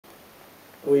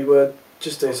We were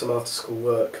just doing some after school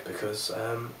work because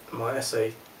my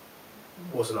essay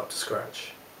wasn't up to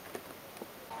scratch.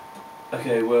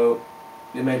 Okay, well,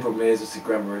 your main problem here is it's the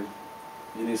grammar.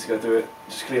 You need to go through it,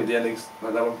 just clean up the endings,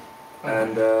 like that one.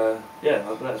 And yeah,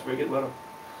 that's pretty good, well done.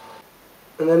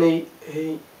 And then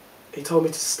he told me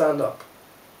to stand up.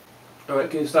 Alright,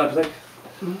 can you stand up a sec?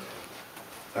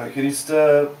 Alright, can you just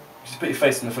put your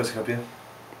face in the photocopier?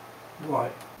 Why?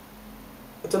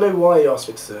 I don't know why he asked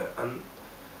me to do it, and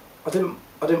I didn't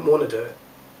want to do it.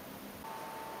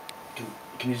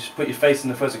 Can you just put your face in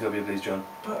the photocopier, please, John?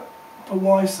 But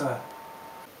why, sir?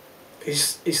 He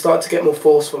started to get more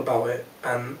forceful about it,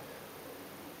 and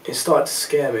it started to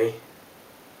scare me.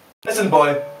 Listen,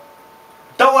 boy.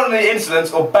 Don't want any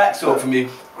insolence or backsword from you.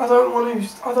 I don't want to,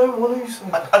 sir.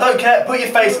 I don't care. Put your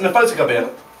face in the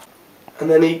photocopier. And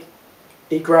then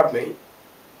he grabbed me,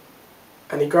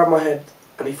 and he grabbed my head,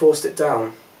 and he forced it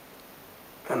down,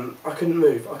 and I couldn't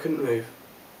move.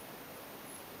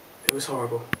 It was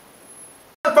horrible.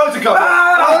 The photocopier.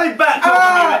 I'll leave back talking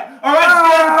to you. All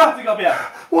right, get the photocopier.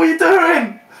 What are you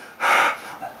doing?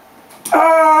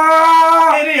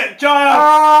 Idiot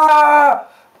child.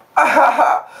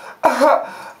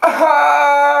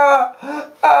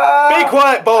 Be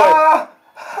quiet, boy.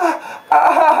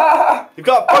 You've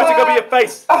got a photocopy of your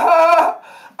face.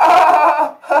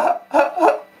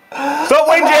 Stop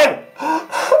whinging.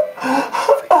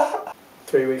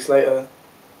 3 weeks later,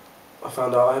 I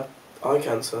found out I had eye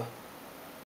cancer.